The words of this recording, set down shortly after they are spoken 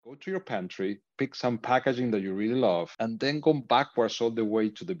Go to your pantry, pick some packaging that you really love, and then go backwards all the way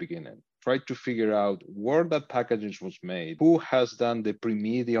to the beginning. Try to figure out where that packaging was made, who has done the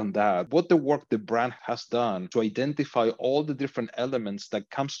pre-media on that, what the work the brand has done to identify all the different elements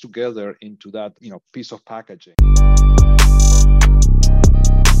that comes together into that, piece of packaging.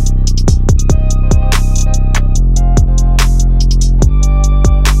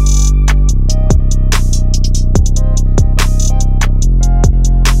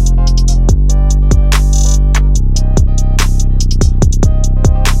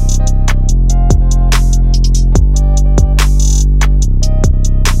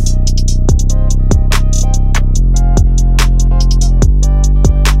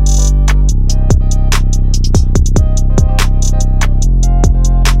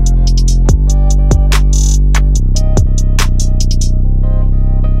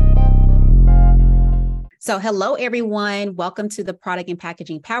 So hello, everyone. Welcome to the Product and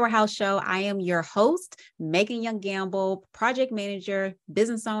Packaging Powerhouse Show. I am your host, Megan Young Gamble, project manager,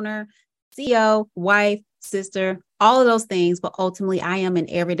 business owner, CEO, wife, sister, all of those things. But ultimately, I am an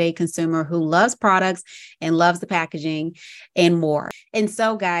everyday consumer who loves products and loves the packaging and more. And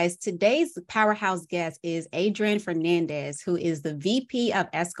so, guys, today's powerhouse guest is Adrian Fernandez, who is the VP of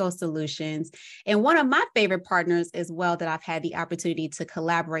ESKO Solutions and one of my favorite partners as well that I've had the opportunity to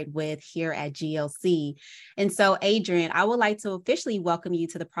collaborate with here at GLC. And so, Adrian, I would like to officially welcome you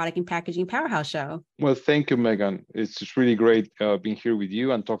to the Product and Packaging Powerhouse Show. Well, thank you, Megan. It's just really great being here with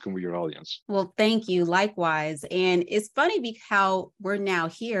you and talking with your audience. Well, thank you. Likewise. And it's funny how we're now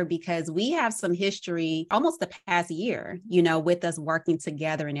here because we have some history almost the past year, with us working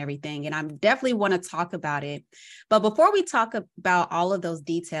together and everything. And I definitely want to talk about it. But before we talk about all of those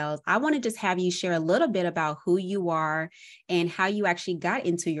details, I want to just have you share a little bit about who you are and how you actually got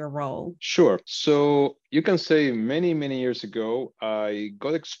into your role. Sure. So you can say many, many years ago, I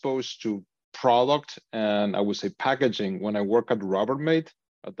got exposed to product and I would say packaging when I worked at Rubbermaid.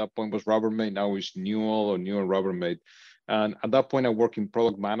 At that point was Rubbermaid, now is Newell or Newell Rubbermaid. And at that point, I worked in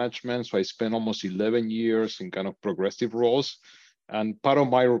product management. So I spent almost 11 years in kind of progressive roles. And part of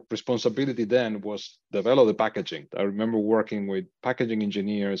my responsibility then was develop the packaging. I remember working with packaging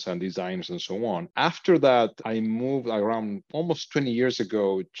engineers and designers and so on. After that, I moved around almost 20 years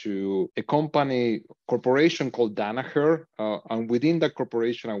ago to a corporation called Danaher. And within that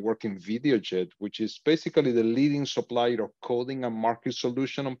corporation, I work in VideoJet, which is basically the leading supplier of coding and market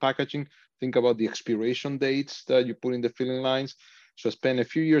solution on packaging. Think about the expiration dates that you put in the filling lines. So I spent a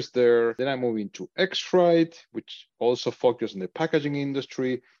few years there. Then I moved into X-Rite, which also focused on the packaging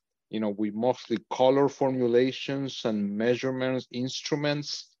industry. We mostly color formulations and measurements,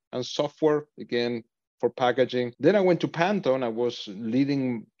 instruments and software, again, for packaging. Then I went to Pantone. I was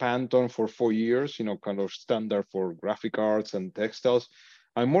leading Pantone for 4 years, kind of standard for graphic arts and textiles.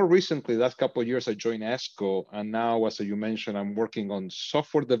 And more recently, last couple of years, I joined ESKO. And now, as you mentioned, I'm working on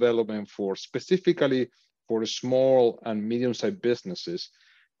software development specifically for small and medium-sized businesses.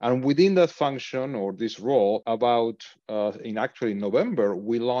 And within that function or this role, in November,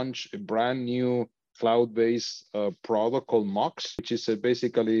 we launched a brand new cloud-based product called Mox, which is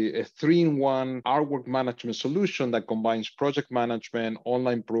basically a 3-in-1 artwork management solution that combines project management,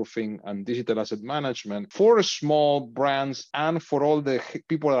 online proofing, and digital asset management for small brands and for all the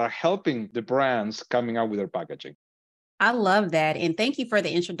people that are helping the brands coming out with their packaging. I love that. And thank you for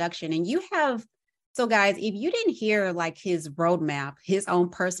the introduction. And so guys, if you didn't hear his roadmap, his own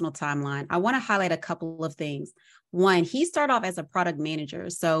personal timeline, I want to highlight a couple of things. One, he started off as a product manager,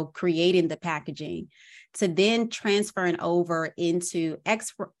 so creating the packaging, to then transferring over into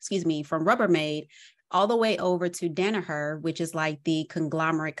from Rubbermaid all the way over to Danaher, which is like the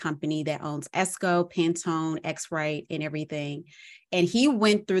conglomerate company that owns ESKO, Pantone, X-Rite, and everything. And he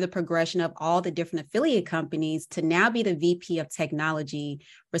went through the progression of all the different affiliate companies to now be the VP of technology,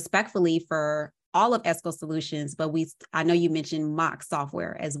 respectfully, for all of ESKO Solutions, but I know you mentioned Mox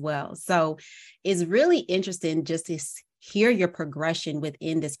software as well. So it's really interesting just to hear your progression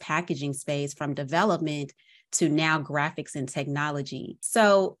within this packaging space from development to now graphics and technology.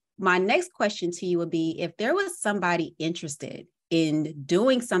 So my next question to you would be, if there was somebody interested in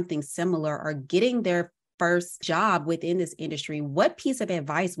doing something similar or getting their first job within this industry, what piece of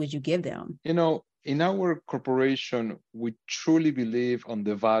advice would you give them? in our corporation, we truly believe on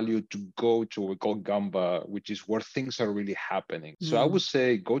the value to go to what we call Gamba, which is where things are really happening. So I would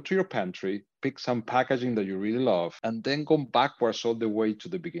say go to your pantry, pick some packaging that you really love, and then go backwards all the way to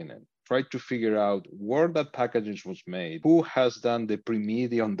the beginning. Try to figure out where that packaging was made, who has done the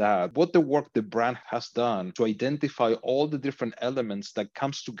pre-media on that, what the work the brand has done to identify all the different elements that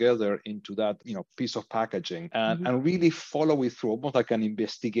comes together into that, piece of packaging, and really follow it through, almost like an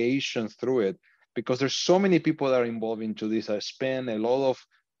investigation through it, because there's so many people that are involved into this. I spend a lot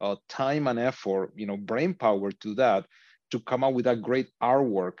of time and effort, brain power to that, to come up with that great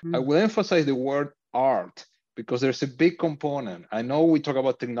artwork. I will emphasize the word art, because there's a big component. I know we talk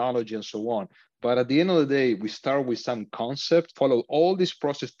about technology and so on, but at the end of the day, we start with some concept, follow all this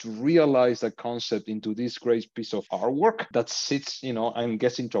process to realize that concept into this great piece of artwork that sits, and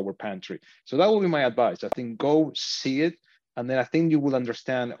gets into our pantry. So that will be my advice. I think go see it, and then I think you will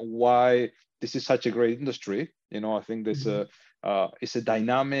understand why this is such a great industry. I think there's it's a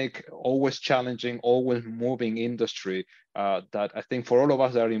dynamic, always challenging, always moving industry that I think for all of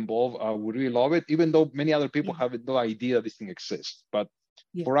us that are involved, we really love it, even though many other people have no idea this thing exists. But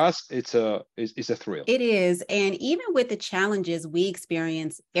for us, it's a thrill. It is. And even with the challenges we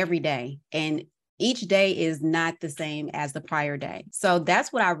experience every day, and each day is not the same as the prior day. So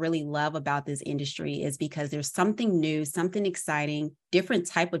that's what I really love about this industry, is because there's something new, something exciting, different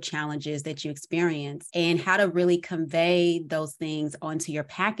type of challenges that you experience, and how to really convey those things onto your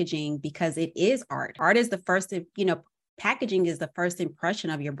packaging, because it is art. Art is the first, packaging is the first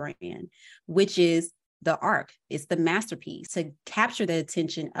impression of your brand, which is the art. It's the masterpiece to capture the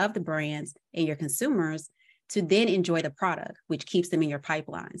attention of the brands and your consumers to then enjoy the product, which keeps them in your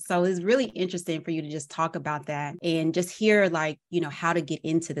pipeline. So it's really interesting for you to just talk about that and just hear how to get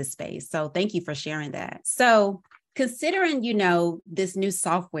into the space. So thank you for sharing that. So considering, this new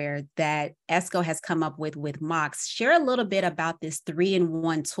software that ESKO has come up with Mox, share a little bit about this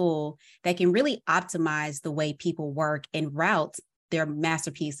 3-in-1 tool that can really optimize the way people work and route their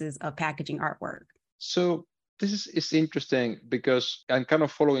masterpieces of packaging artwork. So this is interesting, because I'm kind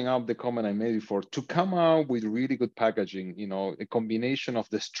of following up the comment I made before. To come out with really good packaging, a combination of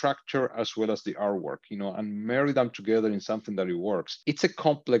the structure as well as the artwork, and marry them together in something that it works. It's a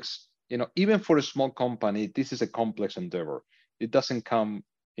complex, even for a small company, this is a complex endeavor. It doesn't come,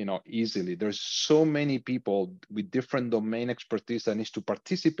 easily. There's so many people with different domain expertise that needs to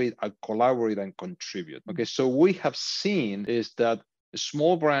participate and collaborate and contribute. Okay, so we have seen is that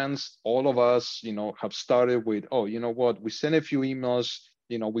small brands, all of us, have started with, we send a few emails,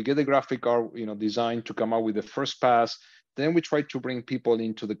 we get the graphic art, design to come out with the first pass. Then we try to bring people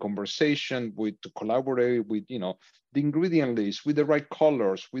into the conversation to collaborate with, the ingredient list, with the right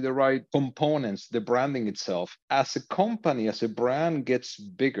colors, with the right components, the branding itself. As a company, as a brand gets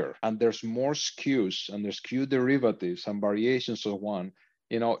bigger and there's more SKUs and there's SKU derivatives and variations of one,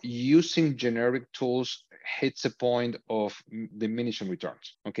 using generic tools hits a point of diminishing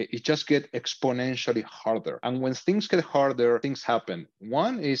returns. Okay, it just gets exponentially harder. And when things get harder, things happen.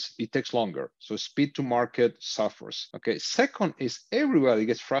 One is it takes longer. So speed to market suffers. Okay, second is everybody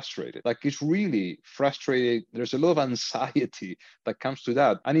gets frustrated. Like, it's really frustrating. There's a lot of anxiety that comes to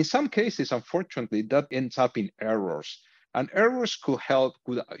that. And in some cases, unfortunately, that ends up in errors. And errors could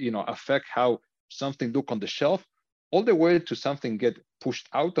affect how something look on the shelf, all the way to something get pushed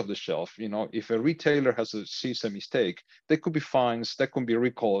out of the shelf. If a retailer sees a mistake, there could be fines, there could be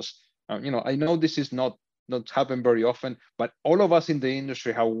recalls. I know this is not happen very often, but all of us in the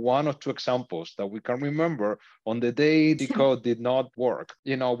industry have one or two examples that we can remember on the day the code did not work.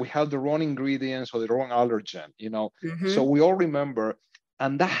 We have the wrong ingredients or the wrong allergen, so we all remember.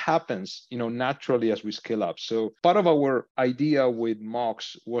 And that happens, naturally as we scale up. So part of our idea with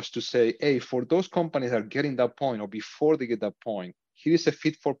Mox was to say, hey, for those companies that are getting that point, or before they get that point, here is a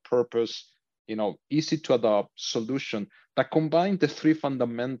fit for purpose, easy to adopt solution that combines the three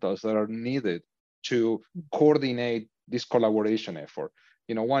fundamentals that are needed to coordinate this collaboration effort.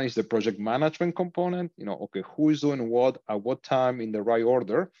 One is the project management component, okay, who is doing what at what time in the right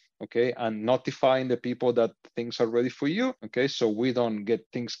order, okay, and notifying the people that things are ready for you, okay, so we don't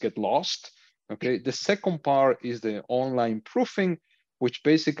things get lost, okay. The second part is the online proofing, which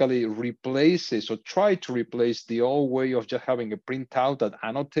basically replaces or try to replace the old way of just having a printout that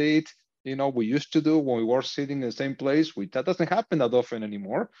annotate, we used to do when we were sitting in the same place. That doesn't happen that often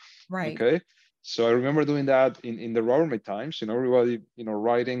anymore, right? Okay. So I remember doing that in the Rubbermaid times, everybody,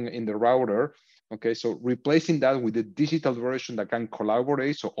 writing in the router. Okay, so replacing that with the digital version that can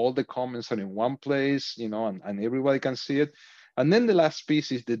collaborate. So all the comments are in one place, and everybody can see it. And then the last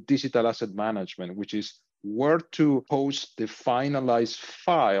piece is the digital asset management, which is where to post the finalized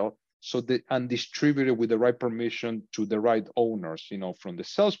file and distribute it with the right permission to the right owners, from the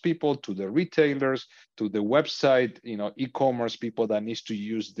salespeople to the retailers to the website, e-commerce people that needs to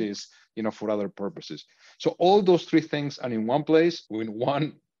use this, for other purposes. So all those three things are in one place, with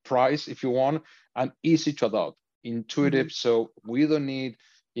one price, if you want, and easy to adopt, intuitive. Mm-hmm. So we don't need,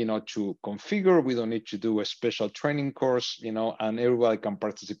 to configure. We don't need to do a special training course, and everybody can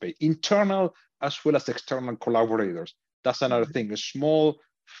participate, internal as well as external collaborators. That's another thing. Small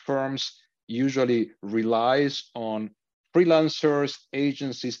firms usually relies on freelancers,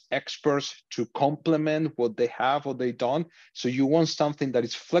 agencies, experts to complement what they have or they don't. So you want something that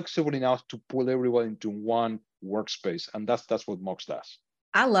is flexible enough to pull everyone into one workspace. And that's what Mox does.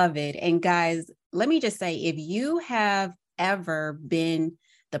 I love it. And guys, let me just say, if you have ever been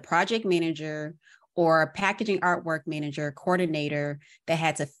the project manager or packaging artwork manager, coordinator that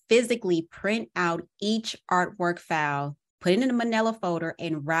had to physically print out each artwork file, put it in a manila folder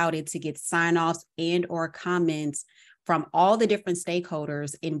and route it to get sign-offs and or comments from all the different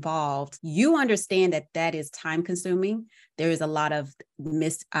stakeholders involved, you understand that that is time consuming. There is a lot of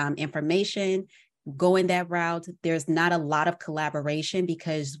misinformation going that route. There's not a lot of collaboration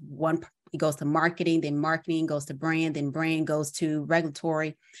because it goes to marketing, then marketing goes to brand, then brand goes to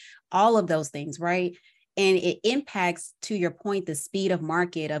regulatory, all of those things, right? And it impacts, to your point, the speed of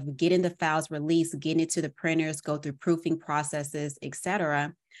market of getting the files released, getting it to the printers, go through proofing processes, et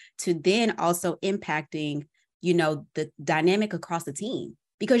cetera, to then also impacting, the dynamic across the team,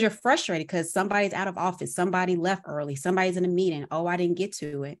 because you're frustrated because somebody's out of office, somebody left early, somebody's in a meeting. Oh, I didn't get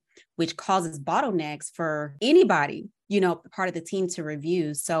to it, which causes bottlenecks for anybody, part of the team to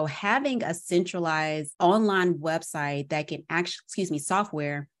review. So having a centralized online website that can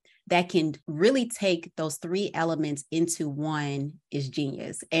software that can really take those three elements into one is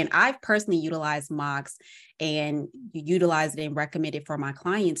genius. And I've personally utilized Mox and utilized it and recommend it for my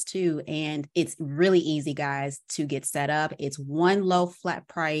clients too. And it's really easy, guys, to get set up. It's one low flat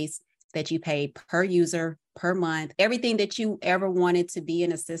price that you pay per user per month, everything that you ever wanted to be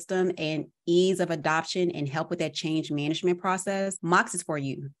in a system, and ease of adoption and help with that change management process. Mox is for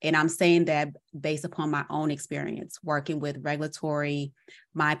you. And I'm saying that based upon my own experience working with regulatory,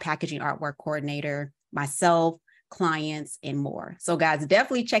 my packaging artwork coordinator, myself, clients, and more. So guys,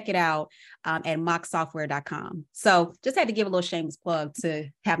 definitely check it out at moxsoftware.com. So just had to give a little shameless plug to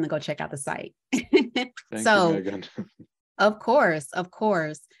have them go check out the site. Thank you, Megan. Of course.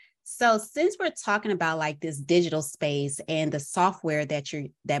 So since we're talking about like this digital space and the software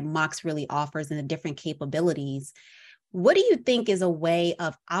that Mox really offers and the different capabilities, what do you think is a way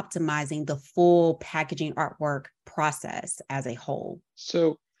of optimizing the full packaging artwork process as a whole?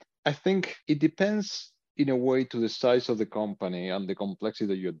 So I think it depends in a way to the size of the company and the complexity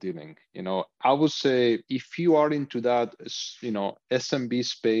that you're dealing. I would say if you are into that, SMB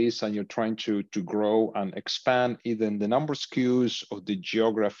space and you're trying to grow and expand either the number of SKUs or the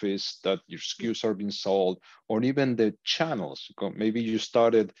geographies that your SKUs are being sold, or even the channels. Maybe you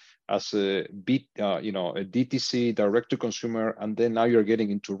started as a DTC, direct to consumer, and then now you're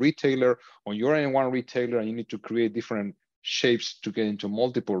getting into retailer, or you're in one retailer and you need to create different shapes to get into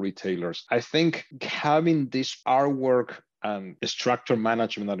multiple retailers. I think having this artwork and structure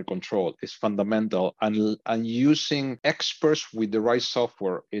management under control is fundamental, and using experts with the right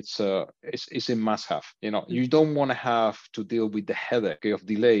software, it's a must-have. You don't want to have to deal with the headache of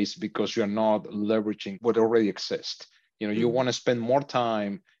delays because you're not leveraging what already exists. You want to spend more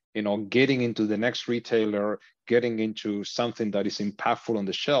time getting into the next retailer, getting into something that is impactful on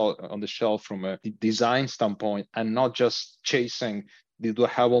the shelf from a design standpoint, and not just chasing, do I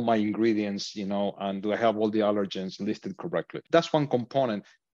have all my ingredients, and do I have all the allergens listed correctly? That's one component.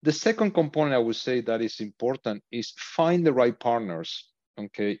 The second component I would say that is important is find the right partners.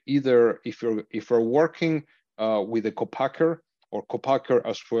 Okay, either if you're working with a co-packer or co-packer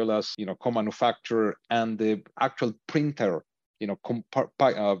as well as co-manufacturer and the actual printer,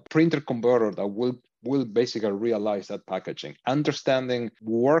 printer converter that will basically realize that packaging, understanding,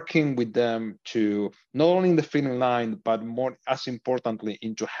 working with them to not only in the filling line, but more as importantly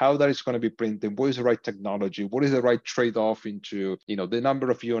into how that is going to be printed, what is the right technology, what is the right trade-off into, the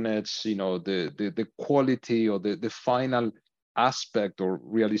number of units, the quality or the final aspect or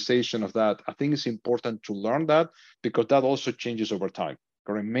realization of that. I think it's important to learn that because that also changes over time.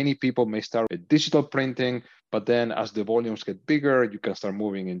 Many people may start with digital printing, but then as the volumes get bigger, you can start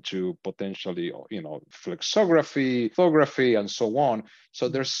moving into potentially, flexography, lithography, and so on. So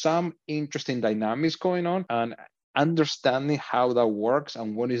there's some interesting dynamics going on. And understanding how that works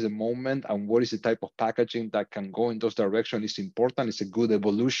and what is the moment and what is the type of packaging that can go in those directions is important. It's a good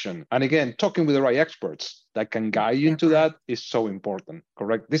evolution. And again, talking with the right experts that can guide you into that is so important,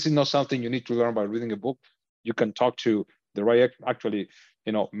 correct? This is not something you need to learn by reading a book. You can talk to the right, actually,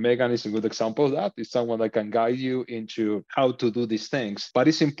 Megan is a good example of that. It's someone that can guide you into how to do these things. But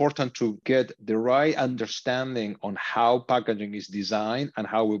it's important to get the right understanding on how packaging is designed and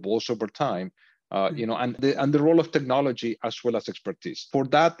how it evolves over time. And the role of technology as well as expertise. For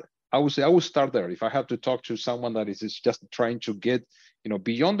that, I would say I would start there. If I have to talk to someone that is just trying to get,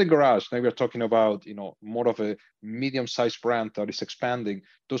 beyond the garage, maybe we're talking about, more of a medium-sized brand that is expanding.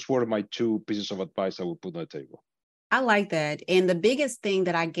 Those were my two pieces of advice I would put on the table. I like that. And the biggest thing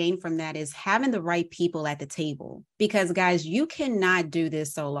that I gained from that is having the right people at the table. Because guys, you cannot do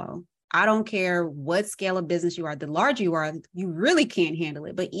this solo. I don't care what scale of business you are, the larger you are, you really can't handle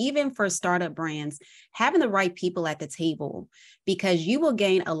it. But even for startup brands, having the right people at the table, because you will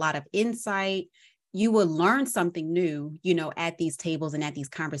gain a lot of insight. You will learn something new, at these tables and at these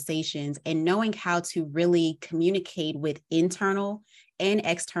conversations, and knowing how to really communicate with internal and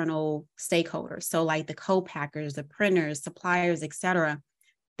external stakeholders. So like the co-packers, the printers, suppliers, et cetera,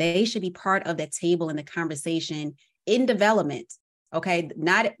 they should be part of that table in the conversation in development. Okay.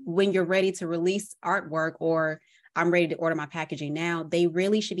 Not when you're ready to release artwork or I'm ready to order my packaging now. They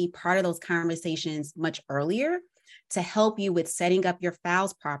really should be part of those conversations much earlier to help you with setting up your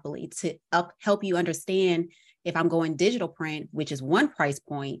files properly, to help you understand if I'm going digital print, which is one price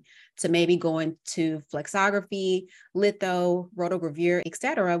point, to maybe going to flexography, litho, rotogravure, et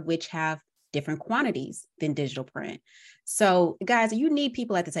cetera, which have different quantities than digital print. So guys, you need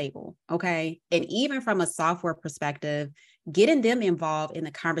people at the table, okay? And even from a software perspective, getting them involved in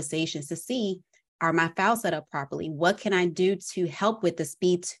the conversations to see, are my files set up properly? What can I do to help with the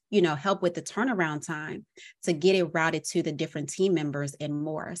speed, help with the turnaround time to get it routed to the different team members and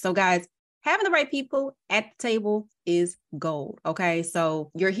more. So guys, having the right people at the table is gold, okay?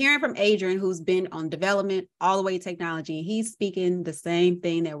 So you're hearing from Adrian, who's been on development all the way to technology. He's speaking the same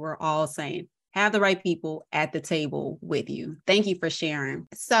thing that we're all saying. Have the right people at the table with you. Thank you for sharing.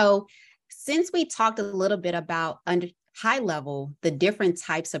 So since we talked a little bit about high level, the different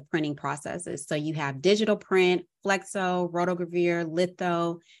types of printing processes. So you have digital print, flexo, rotogravure,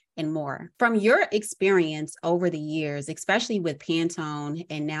 litho, and more. From your experience over the years, especially with Pantone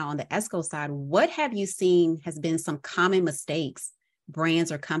and now on the ESKO side, what have you seen has been some common mistakes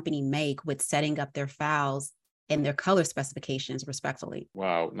brands or company make with setting up their files and their color specifications respectfully?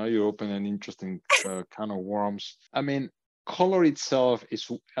 Wow, now you open an interesting kind of worms. I mean, color itself is,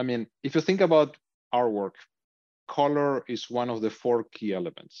 if you think about artwork, color is one of the 4 key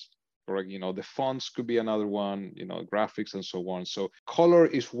elements, correct? The fonts could be another one, graphics and so on. So color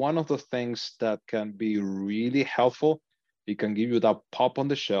is one of the things that can be really helpful. It can give you that pop on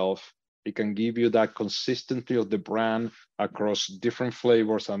the shelf. It can give you that consistency of the brand across different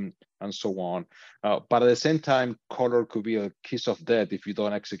flavors and so on. But at the same time, color could be a kiss of death if you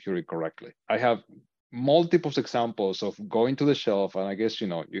don't execute it correctly. I have multiple examples of going to the shelf, and I guess, you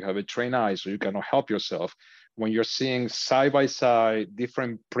have a trained eye, so you cannot help yourself when you're seeing side by side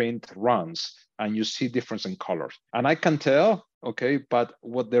different print runs and you see difference in colors. And I can tell, okay, but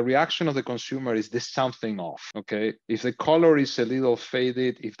what the reaction of the consumer is, there's something off, okay? If the color is a little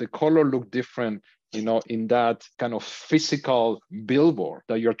faded, if the color look different, in that kind of physical billboard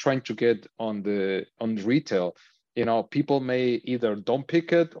that you're trying to get on retail, people may either don't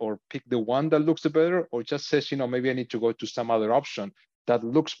pick it or pick the one that looks better, or just says, maybe I need to go to some other option that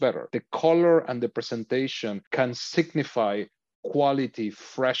looks better. The color and the presentation can signify quality,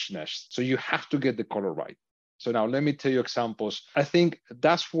 freshness. So you have to get the color right. So now let me tell you examples. I think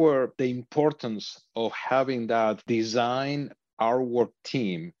that's where the importance of having that design artwork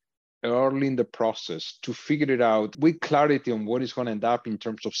team early in the process to figure it out with clarity on what is going to end up in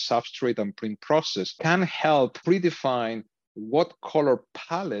terms of substrate and print process can help predefine what color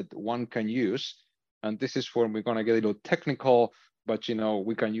palette one can use. And this is where we're going to get a little technical, but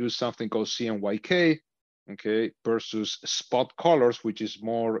we can use something called CMYK, okay, versus spot colors, which is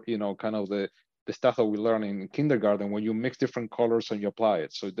more, kind of the stuff that we learn in kindergarten when you mix different colors and you apply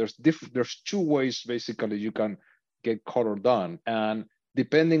it. So there's 2 ways basically you can get color done. And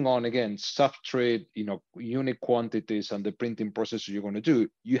depending on, again, substrate, unit quantities and the printing process you're going to do,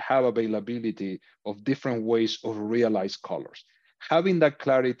 you have availability of different ways of realized colors. Having that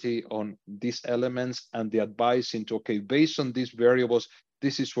clarity on these elements and the advice into, okay, based on these variables,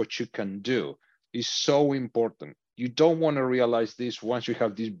 this is what you can do is so important. You don't want to realize this once you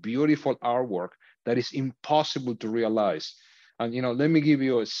have this beautiful artwork that is impossible to realize. And, let me give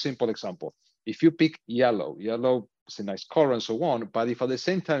you a simple example. If you pick yellow is a nice color and so on, but if at the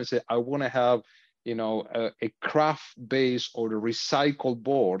same time say, I want to have, a craft base or the recycled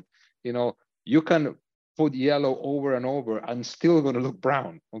board, you can put yellow over and over and still going to look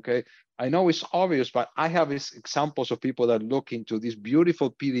brown. Okay. I know it's obvious, but I have these examples of people that look into this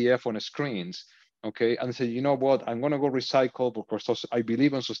beautiful PDF on the screens, okay, and say, you know what, I'm going to go recycle because I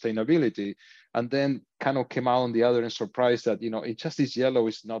believe in sustainability, and then kind of came out on the other end surprised that, it just this yellow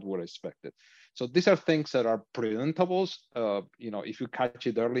is not what I expected. So these are things that are preventables, if you catch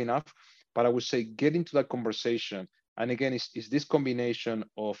it early enough. But I would say get into that conversation. And again, it's this combination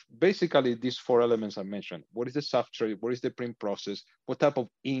of basically these 4 elements I mentioned. What is the substrate? What is the print process? What type of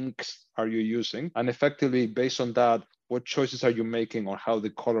inks are you using? And effectively, based on that, what choices are you making on how the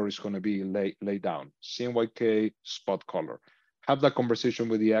color is going to be laid down? CMYK, spot color. Have that conversation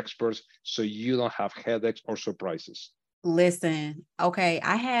with the experts so you don't have headaches or surprises. Listen, okay,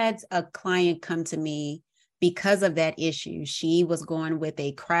 I had a client come to me because of that issue. She was going with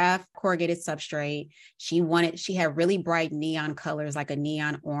a craft corrugated substrate. She had really bright neon colors, like a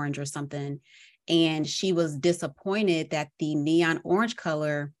neon orange or something. And she was disappointed that the neon orange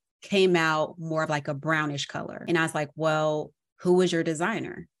color came out more of like a brownish color. And I was like, well, who was your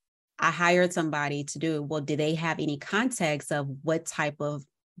designer? I hired somebody to do it. Well, did they have any context of what type of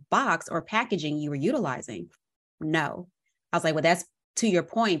box or packaging you were utilizing? No. I was like, well, that's, to your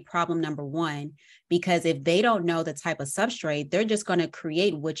point, problem number 1, because if they don't know the type of substrate, they're just going to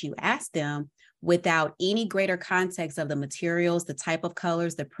create what you ask them without any greater context of the materials, the type of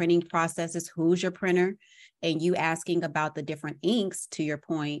colors, the printing processes, who's your printer, and you asking about the different inks, to your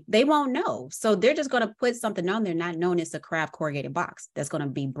point, they won't know. So they're just going to put something on there not knowing it's a craft corrugated box that's going to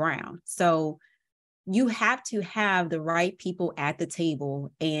be brown. So you have to have the right people at the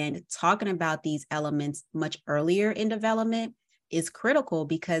table, and talking about these elements much earlier in development is critical,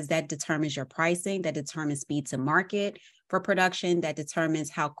 because that determines your pricing, that determines speed to market for production, that determines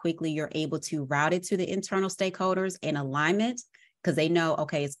how quickly you're able to route it to the internal stakeholders and alignment, because they know,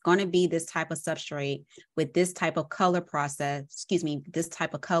 okay, it's going to be this type of substrate with this type of color process, this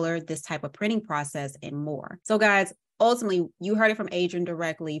type of color, this type of printing process, and more. So guys, ultimately, you heard it from Adrian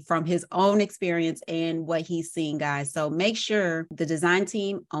directly from his own experience and what he's seen, guys. So make sure the design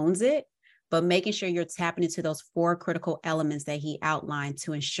team owns it, but making sure you're tapping into those 4 critical elements that he outlined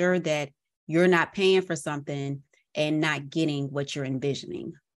to ensure that you're not paying for something and not getting what you're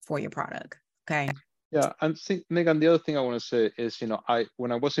envisioning for your product. Okay. Yeah, and Megan, the other thing I want to say is,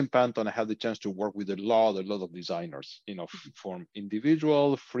 when I was in Pantone, I had the chance to work with a lot of designers, from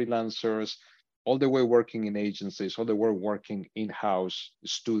individual freelancers, all the way working in agencies, all the way working in-house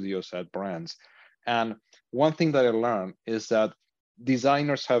studios at brands. And one thing that I learned is that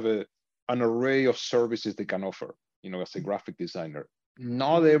designers have an array of services they can offer, as a graphic designer.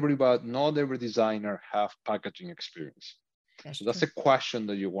 Not every designer have packaging experience. So that's a question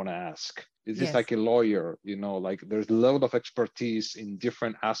that you want to ask. Is this like a lawyer? Like there's a lot of expertise in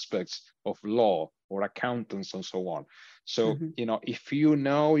different aspects of law or accountants and so on. So, if you're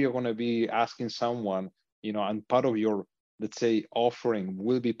going to be asking someone, and part of your, let's say, offering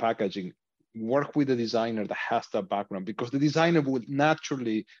will be packaging, work with a designer that has that background, because the designer would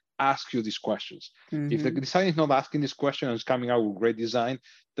naturally ask you these questions. If the designer is not asking this question and is coming out with great design,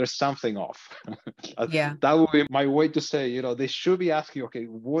 there's something off. That would be my way to say, they should be asking, okay,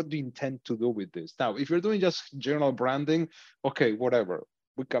 what do you intend to do with this? Now, if you're doing just general branding, okay, whatever.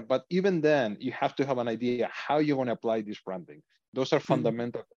 But even then, you have to have an idea how you're going to apply this branding. Those are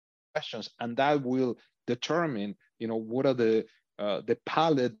fundamental questions, and that will determine, what are the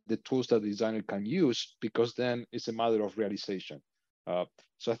palette, the tools that the designer can use, because then it's a matter of realization.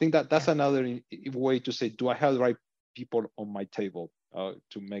 So I think that's another way to say, do I have the right people on my table,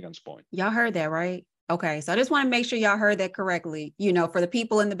 to Megan's point? Y'all heard that, right? Okay, so I just want to make sure y'all heard that correctly. For the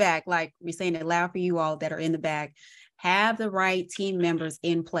people in the back, like we're saying it loud for you all that are in the back, have the right team members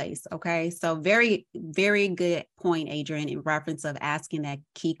in place. Okay, so very, very good point, Adrian, in reference of asking that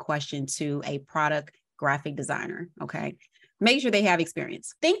key question to a product graphic designer. Okay. Make sure they have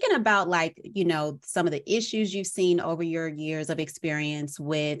experience. Thinking about some of the issues you've seen over your years of experience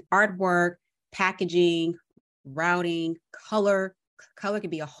with artwork, packaging, routing, color. Color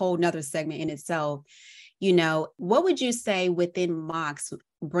could be a whole nother segment in itself. What would you say within MOCs,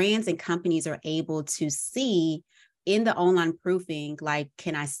 brands and companies are able to see in the online proofing? Like,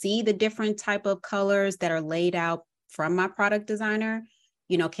 can I see the different type of colors that are laid out from my product designer?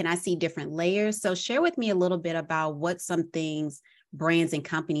 Can I see different layers? So share with me a little bit about what some things brands and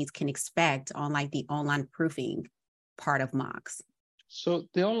companies can expect on the online proofing part of MOCs. So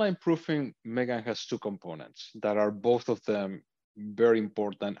the online proofing, Megan, has 2 components that are both of them very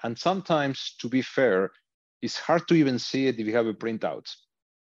important. And sometimes, to be fair, it's hard to even see it if you have a printout.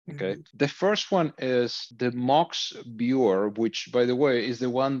 Okay. Mhm. The first one is the MOX viewer, which, by the way, is the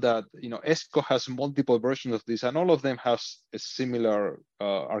one that, ESKO has multiple versions of this, and all of them has a similar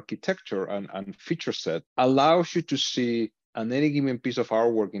architecture and feature set. Allows you to see on any given piece of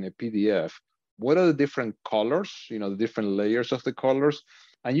artwork in a PDF, what are the different colors, the different layers of the colors,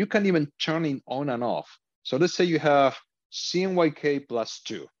 and you can even turn it on and off. So let's say you have CMYK plus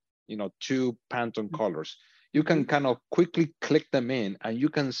 2, 2 Pantone colors. You can kind of quickly click them in, and you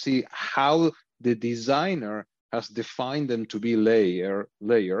can see how the designer has defined them to be layer.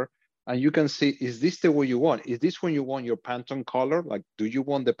 And you can see, is this the way you want? Is this when you want your Pantone color? Like, do you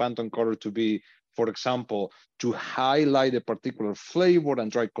want the Pantone color to be, for example, to highlight a particular flavor and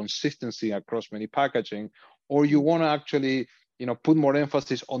drive consistency across many packaging? Or you want to actually, put more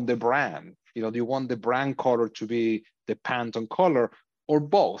emphasis on the brand? Do you want the brand color to be the Pantone color, or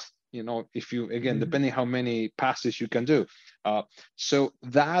both? If you, again, depending how many passes you can do. So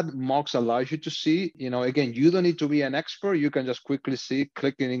that MOX allows you to see, again, you don't need to be an expert. You can just quickly see,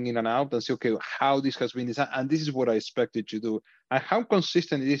 clicking in and out and see, okay, how this has been designed. And this is what I expected to do. And how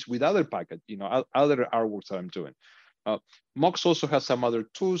consistent it is with other packets, other artworks that I'm doing. MOX also has some other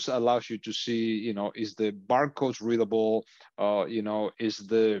tools, allows you to see, is the barcodes readable?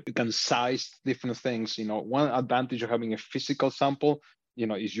 You can size different things. One advantage of having a physical sample,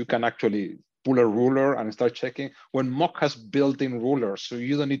 is you can actually pull a ruler and start checking. When MOX has built-in rulers, so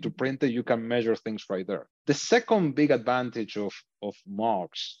you don't need to print it, you can measure things right there. The second big advantage of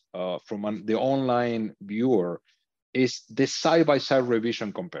MOX from the online viewer is the side-by-side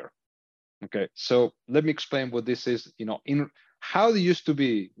revision compare. Okay, so let me explain what this is. In how it used to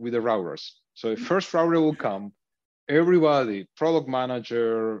be with the routers. So the first router will come, everybody, product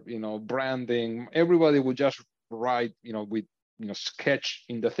manager, branding, everybody would just write, with sketch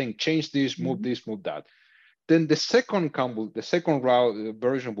in the thing, change this, move that. Then the second route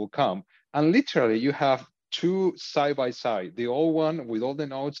version will come, and literally you have two side by side, the old one with all the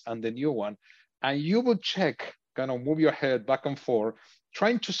notes and the new one, and you will check, kind of move your head back and forth,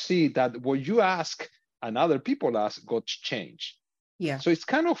 trying to see that what you ask and other people ask got changed. Yeah. So it's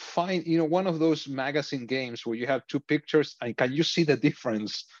kind of fine, one of those magazine games where you have two pictures and can you see the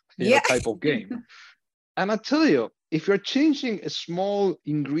difference, type of game. And I tell you, if you're changing a small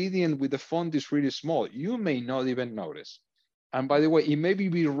ingredient with the font is really small, you may not even notice. And by the way, it may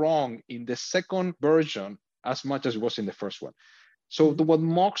be wrong in the second version as much as it was in the first one. So what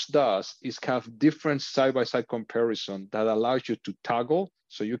MOX does is have different side-by-side comparison that allows you to toggle,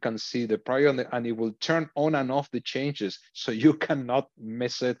 so you can see the prior, and it will turn on and off the changes, so you cannot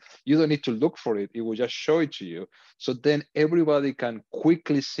miss it. You don't need to look for it. It will just show it to you. So then everybody can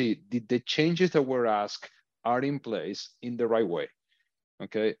quickly see, did the changes that were asked are in place in the right way?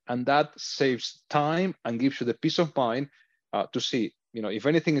 Okay, and that saves time and gives you the peace of mind to see, if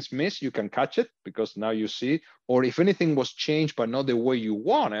anything is missed, you can catch it because now you see, or if anything was changed but not the way you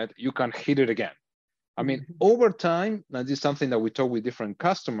want it, you can hit it again. I mean, over time, and this is something that we talk with different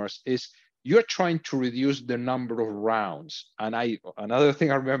customers, is you're trying to reduce the number of rounds. And another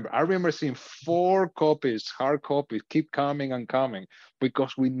thing I remember seeing 4 copies, hard copies, keep coming and coming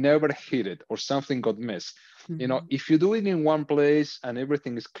because we never hit it or something got missed. If you do it in one place and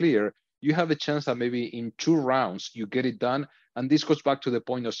everything is clear, you have a chance that maybe in 2 rounds you get it done. And this goes back to the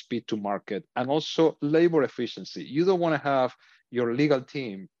point of speed to market and also labor efficiency. You don't want to have your legal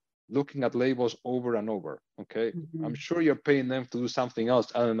team looking at labels over and over, okay? I'm sure you're paying them to do something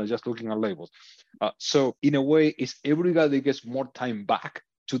else other than just looking at labels. So in a way, it's everybody gets more time back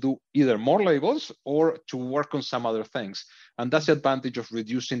to do either more labels or to work on some other things. And that's the advantage of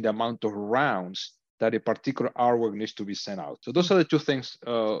reducing the amount of rounds that a particular artwork needs to be sent out. So those are the 2 things,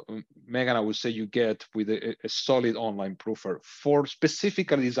 Megan, I would say you get with a solid online proofer for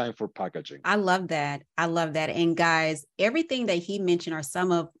specifically designed for packaging. I love that. I love that. And guys, everything that he mentioned are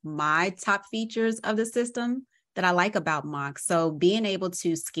some of my top features of the system that I like about MOX. So being able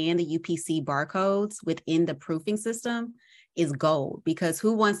to scan the UPC barcodes within the proofing system is gold, because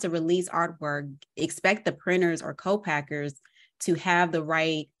who wants to release artwork, expect the printers or co-packers to have the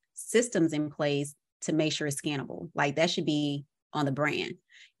right systems in place to make sure it's scannable. Like that should be on the brand,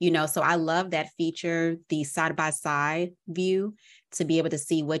 so I love that feature, the side-by-side view, to be able to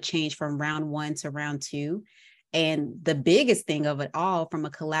see what changed from round 1 to round 2. And the biggest thing of it all from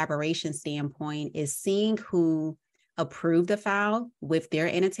a collaboration standpoint is seeing who approved the file with their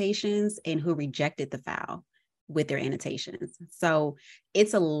annotations and who rejected the file with their annotations. So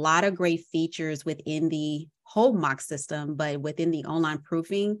it's a lot of great features within the whole mock system, but within the online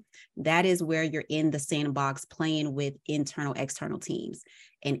proofing, that is where you're in the sandbox playing with internal, external teams.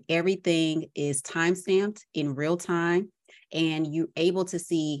 And everything is time-stamped in real time. And you're able to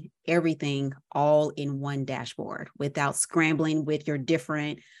see everything all in one dashboard without scrambling with your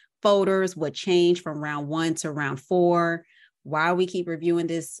different folders, what changed from round 1 to round 4, why we keep reviewing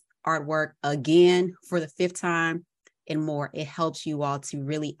this artwork again for the 5th time, and more. It helps you all to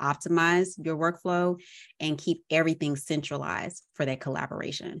really optimize your workflow and keep everything centralized for that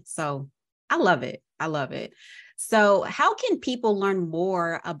collaboration. So I love it. I love it. So how can people learn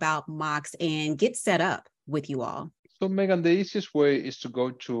more about Mox and get set up with you all? So Megan, the easiest way is to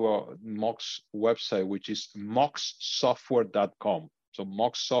go to Mox website, which is moxsoftware.com. So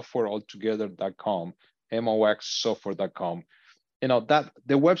moxsoftwarealtogether.com, moxsoftware.com. That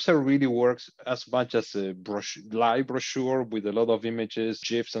the website really works as much as a live brochure with a lot of images,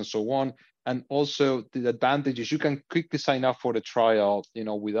 GIFs, and so on. And also the advantage is you can quickly sign up for the trial,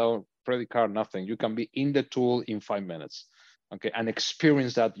 without credit card, nothing. You can be in the tool in 5 minutes, okay, and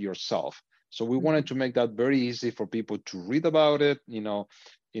experience that yourself. So we wanted to make that very easy for people to read about it,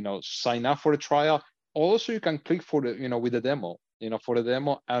 sign up for a trial. Also, you can click for the, with the demo, for the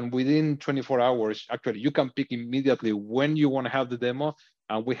demo, and within 24 hours, actually, you can pick immediately when you want to have the demo.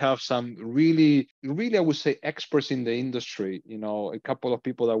 And we have some really, really, I would say, experts in the industry, a couple of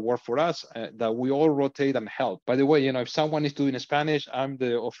people that work for us that we all rotate and help. By the way, if someone is doing Spanish, I'm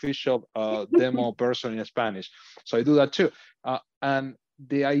the official demo person in Spanish. So I do that too. And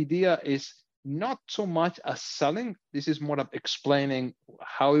the idea is not so much as selling. This is more of explaining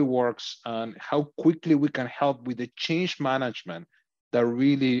how it works and how quickly we can help with the change management that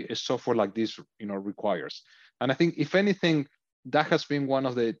really a software like this, requires. And I think if anything, that has been one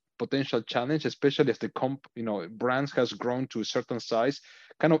of the potential challenges, especially as the brands has grown to a certain size,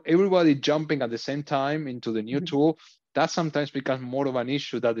 kind of everybody jumping at the same time into the new tool, that sometimes becomes more of an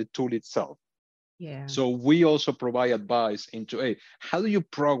issue than the tool itself. Yeah. So we also provide advice into, hey, how do you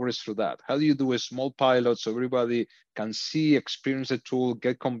progress through that? How do you do a small pilot so everybody can see, experience the tool,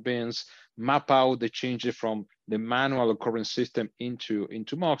 get convinced, map out the changes from the manual or current system into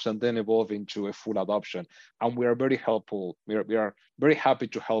Mox, and then evolve into a full adoption. And we are very helpful. We are very happy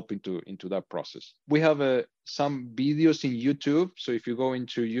to help into that process. We have some videos in YouTube. So if you go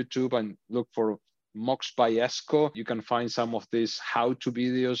into YouTube and look for Mox by ESKO, you can find some of these how-to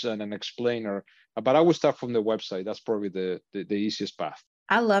videos and an explainer. But I will start from the website. That's probably the easiest path.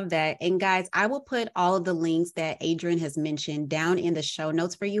 I love that. And guys, I will put all of the links that Adrian has mentioned down in the show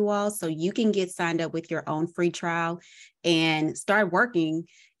notes for you all, so you can get signed up with your own free trial and start working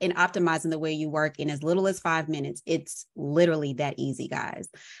and optimizing the way you work in as little as 5 minutes. It's literally that easy, guys.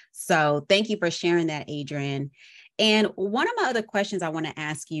 So thank you for sharing that, Adrian. And one of my other questions I want to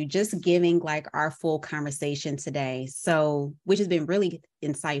ask you, just giving like our full conversation today, so which has been really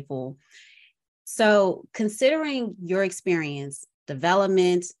insightful. So considering your experience,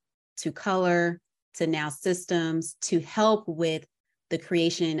 development to color to now systems to help with the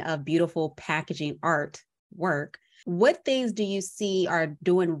creation of beautiful packaging art work, what things do you see are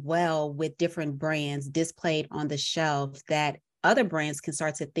doing well with different brands displayed on the shelf that other brands can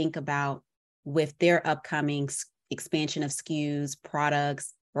start to think about with their upcoming expansion of SKUs,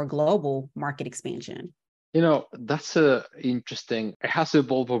 products, or global market expansion? That's interesting. It has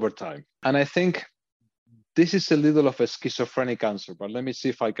evolved over time. And I think this is a little of a schizophrenic answer, but let me see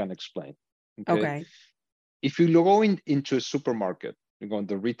if I can explain. Okay. If you go into a supermarket, you go in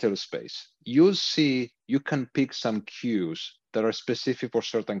the retail space, you'll see you can pick some cues that are specific for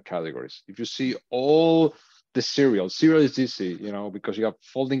certain categories. If you see all the cereal is easy, because you have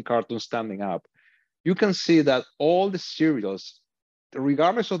folding cartons standing up. You can see that all the cereals,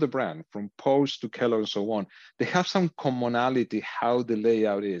 regardless of the brand, from Post to Kellogg and so on, they have some commonality how the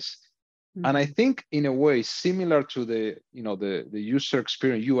layout is. Mm-hmm. And I think in a way, similar to the user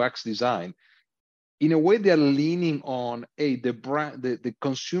experience, UX design, in a way they're leaning on, the brand, the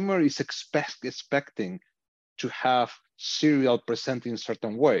consumer is expecting to have cereal presented in a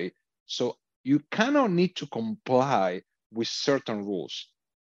certain way. So you cannot need to comply with certain rules.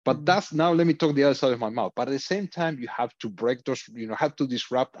 But that's, now let me talk the other side of my mouth. But at the same time, you have to break those, have to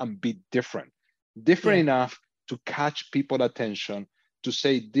disrupt and be different enough to catch people's attention, to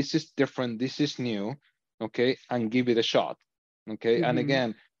say, this is different, this is new, okay, and give it a shot, okay? Mm-hmm. And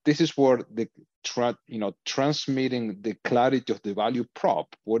again, this is where the, transmitting the clarity of the value prop,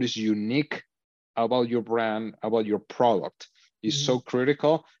 what is unique about your brand, about your product, is so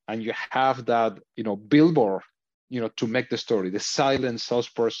critical. And you have that, billboard, to make the story, the silent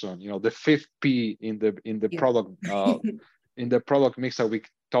salesperson, the fifth P in the product, in the product mix that we're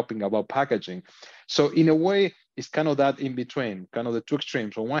talking about packaging. So in a way, it's kind of that in between, kind of the two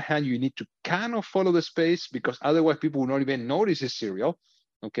extremes. On one hand, you need to kind of follow the space because otherwise people will not even notice it's cereal.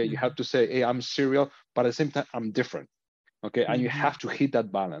 Okay, you have to say, hey, I'm cereal, but at the same time, I'm different. Okay, and you have to hit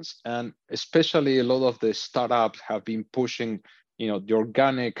that balance. And especially a lot of the startups have been pushing, the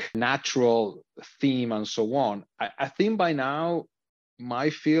organic, natural theme and so on. I think by now, my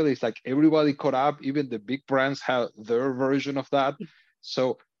feel is like everybody caught up, even the big brands have their version of that.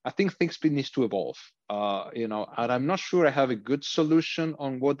 So I think things needs to evolve, and I'm not sure I have a good solution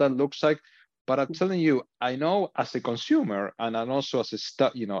on what that looks like. But I'm telling you, I know as a consumer and also as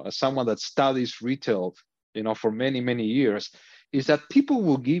as someone that studies retail, for many, many years, is that people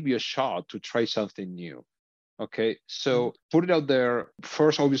will give you a shot to try something new. Okay, so put it out there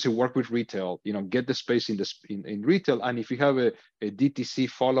first. Obviously, work with retail. Get the space in retail, and if you have a DTC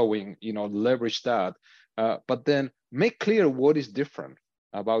following, leverage that. But then make clear what is different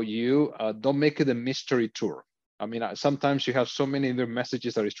about you. Don't make it a mystery tour. I mean, sometimes you have so many other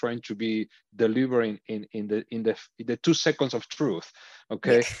messages that is trying to be delivering in the 2 seconds of truth.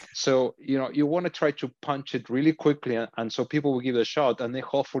 Okay, so you want to try to punch it really quickly, and so people will give it a shot, and then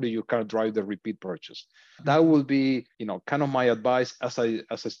hopefully you can drive the repeat purchase. That will be kind of my advice as I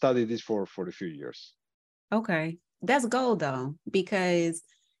study this for a few years. Okay, that's gold though, because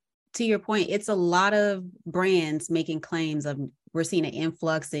to your point, it's a lot of brands making claims of we're seeing an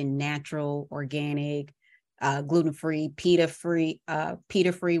influx in natural, organic, gluten-free, PETA-free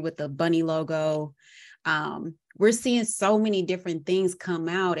with the bunny logo. We're seeing so many different things come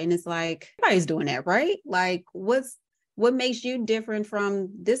out, and it's like everybody's doing that, right? Like, what makes you different from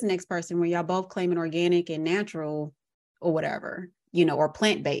this next person where y'all both claiming organic and natural or whatever, or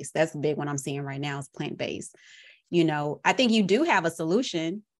plant-based? That's the big one I'm seeing right now is plant-based. I think you do have a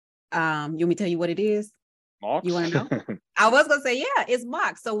solution. You want me to tell you what it is? Mox? You want to know? I was going to say, yeah, it's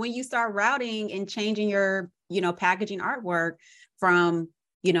Mox. So when you start routing and changing your, packaging artwork from,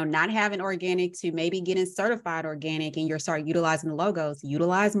 not having organic to maybe getting certified organic, and you're start utilizing the logos,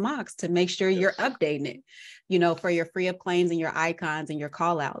 utilize Mox to make sure you're updating it, for your free up claims and your icons and your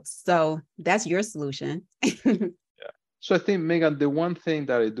call outs. So that's your solution. Yeah. So I think, Megan, the one thing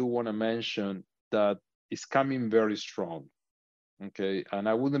that I do want to mention that is coming very strong. Okay, and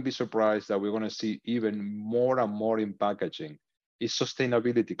I wouldn't be surprised that we're going to see even more and more in packaging is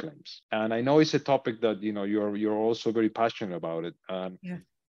sustainability claims. And I know it's a topic that you're also very passionate about it.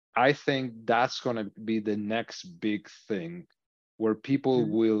 I think that's going to be the next big thing where people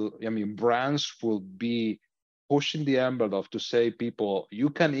brands will be pushing the envelope to say, people,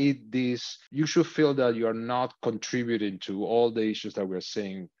 you can eat this. You should feel that you're not contributing to all the issues that we're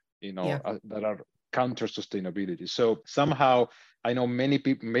seeing, that are counter sustainability. So somehow, I know many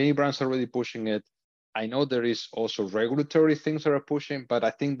brands are already pushing it. I know there is also regulatory things that are pushing, but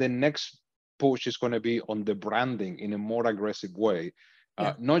I think the next push is going to be on the branding in a more aggressive way.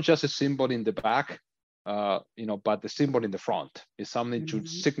 Not just a symbol in the back, but the symbol in the front is something to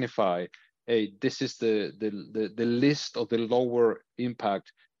signify, hey, this is the list of the lower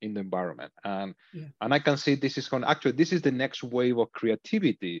impact in the environment. And I can see this is the next wave of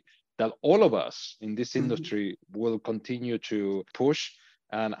creativity that all of us in this industry will continue to push.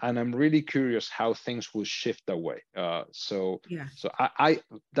 And I'm really curious how things will shift that way. So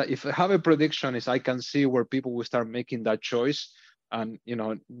if I have a prediction is I can see where people will start making that choice, and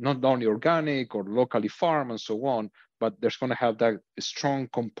not only organic or locally farmed and so on, but there's going to have that strong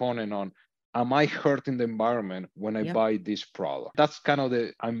component on, am I hurting the environment when I buy this product? That's kind of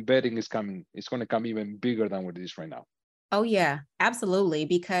I'm betting is coming. It's going to come even bigger than what it is right now. Oh, yeah, absolutely.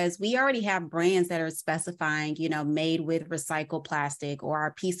 Because we already have brands that are specifying, made with recycled plastic, or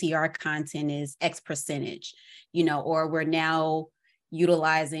our PCR content is X percentage, or we're now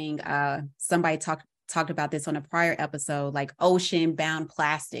utilizing, somebody talked about this on a prior episode, like ocean bound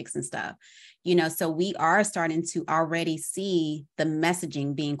plastics and stuff, so we are starting to already see the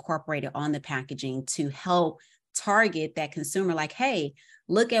messaging being incorporated on the packaging to help target that consumer, like, hey,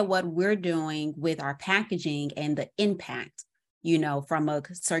 look at what we're doing with our packaging and the impact, from a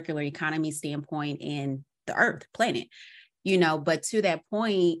circular economy standpoint in the earth, planet, but to that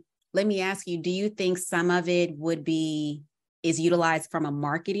point, let me ask you, do you think some of it is utilized from a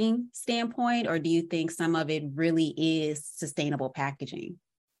marketing standpoint, or do you think some of it really is sustainable packaging?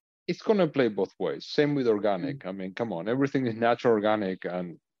 It's going to play both ways. Same with organic. I mean, come on, everything is natural organic,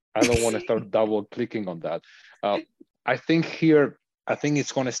 and I don't want to start double clicking on that. I think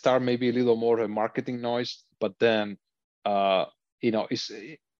it's going to start maybe a little more of a marketing noise, but then,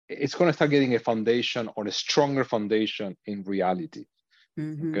 it's going to start getting a foundation, or a stronger foundation in reality.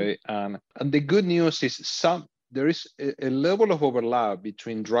 Okay. And the good news is there is a level of overlap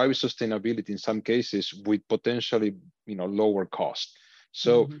between driving sustainability in some cases with potentially, lower cost.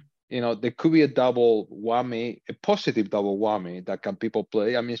 So, there could be a double whammy, a positive double whammy that can people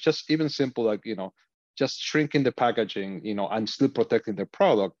play. I mean, it's just even simple, like, just shrinking the packaging, and still protecting the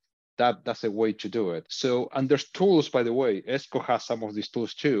product. That's a way to do it. So, and there's tools, by the way, ESKO has some of these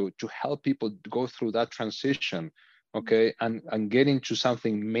tools too, to help people go through that transition, okay, and get into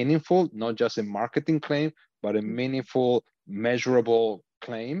something meaningful, not just a marketing claim, but a meaningful, measurable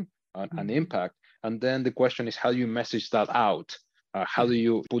claim and impact. And then the question is, how do you message that out? How do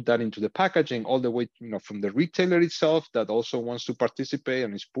you put that into the packaging, all the way, from the retailer itself that also wants to participate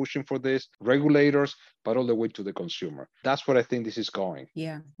and is pushing for this, regulators, but all the way to the consumer. That's what I think this is going.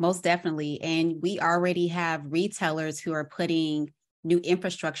 Yeah, most definitely. And we already have retailers who are putting new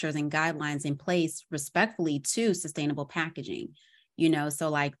infrastructures and guidelines in place respectfully to sustainable packaging. So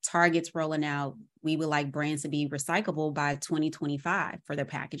like Target's rolling out, we would like brands to be recyclable by 2025 for their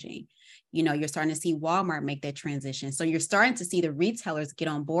packaging. You're starting to see Walmart make that transition. So you're starting to see the retailers get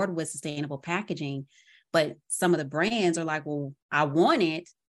on board with sustainable packaging, but some of the brands are like, well, I want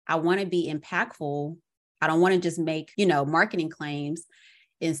to be impactful. I don't want to just make, marketing claims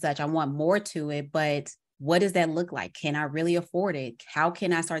and such. I want more to it, but what does that look like? Can I really afford it? How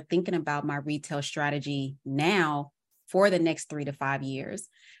can I start thinking about my retail strategy now for the next 3 to 5 years?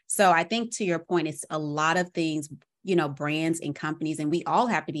 So I think, to your point, it's a lot of things, brands and companies, and we all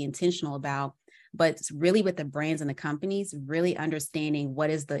have to be intentional about, but it's really with the brands and the companies, really understanding what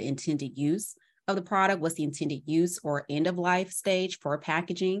is the intended use of the product, what's the intended use or end of life stage for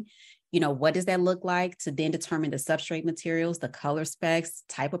packaging. What does that look like, to then determine the substrate materials, the color specs,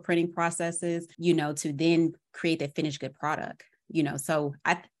 type of printing processes, to then create that finished good product. So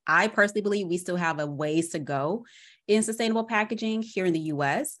I personally believe we still have a ways to go in sustainable packaging here in the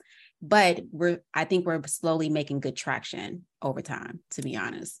US, but I think we're slowly making good traction over time, to be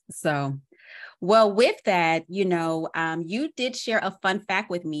honest. So, well, with that, you did share a fun fact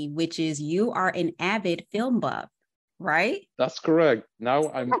with me, which is you are an avid film buff, right? That's correct.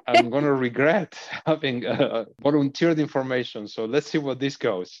 Now I'm going to regret having volunteered information. So let's see what this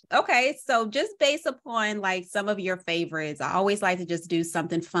goes. Okay. So just based upon like some of your favorites, I always like to just do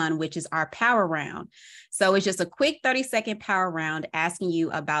something fun, which is our power round. So it's just a quick 30-second power round asking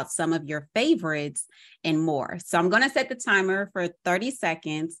you about some of your favorites and more. So I'm going to set the timer for 30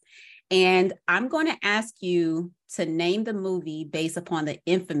 seconds. And I'm going to ask you to name the movie based upon the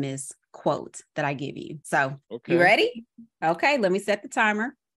infamous quote that I give you. So, You ready? Okay, let me set the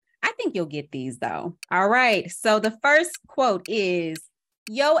timer. I think you'll get these though. All right. So the first quote is,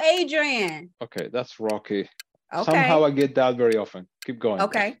 "Yo, Adrian." Okay, that's Rocky. Okay. Somehow I get that very often. Keep going.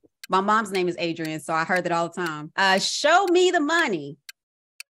 Okay. My mom's name is Adrian, so I heard that all the time. "Show me the money."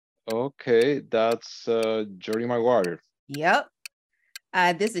 Okay, that's Jerry Maguire. Yep.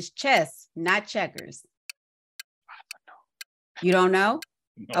 "This is chess, not checkers." I don't know. You don't know?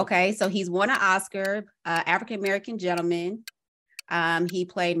 No. Okay, so he's won an Oscar, African-American gentleman. He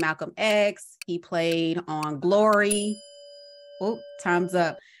played Malcolm X. He played on Glory. Oh, time's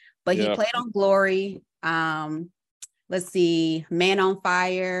up. But he played on Glory. Let's see, Man on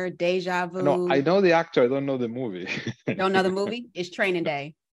Fire, Deja Vu. No, I know the actor. I don't know the movie. You don't know the movie? It's Training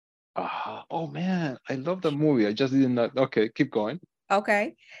Day. Oh man, I love the movie. I just didn't know. Okay, keep going.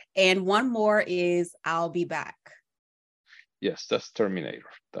 Okay. And one more is I'll Be Back. Yes, that's Terminator.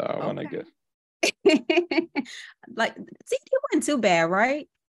 That one I get. Like, see, you weren't too bad, right?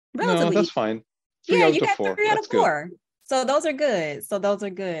 Relatively. No, that's fine. 3 out you of got 4. 3 out of 4. So those are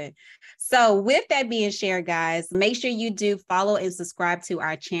good. So with that being shared, guys, make sure you do follow and subscribe to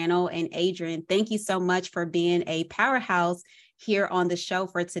our channel. And Adrian, thank you so much for being a powerhouse here on the show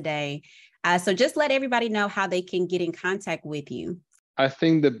for today. So just let everybody know how they can get in contact with you. I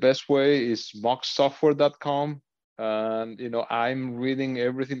think the best way is mocksoftware.com. And, I'm reading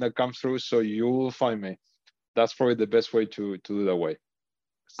everything that comes through, so you will find me. That's probably the best way to do that way.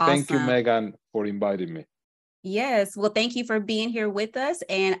 Awesome. Thank you, Megan, for inviting me. Yes. Well, thank you for being here with us.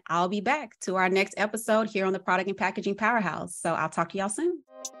 And I'll be back to our next episode here on the Product and Packaging Powerhouse. So I'll talk to y'all soon.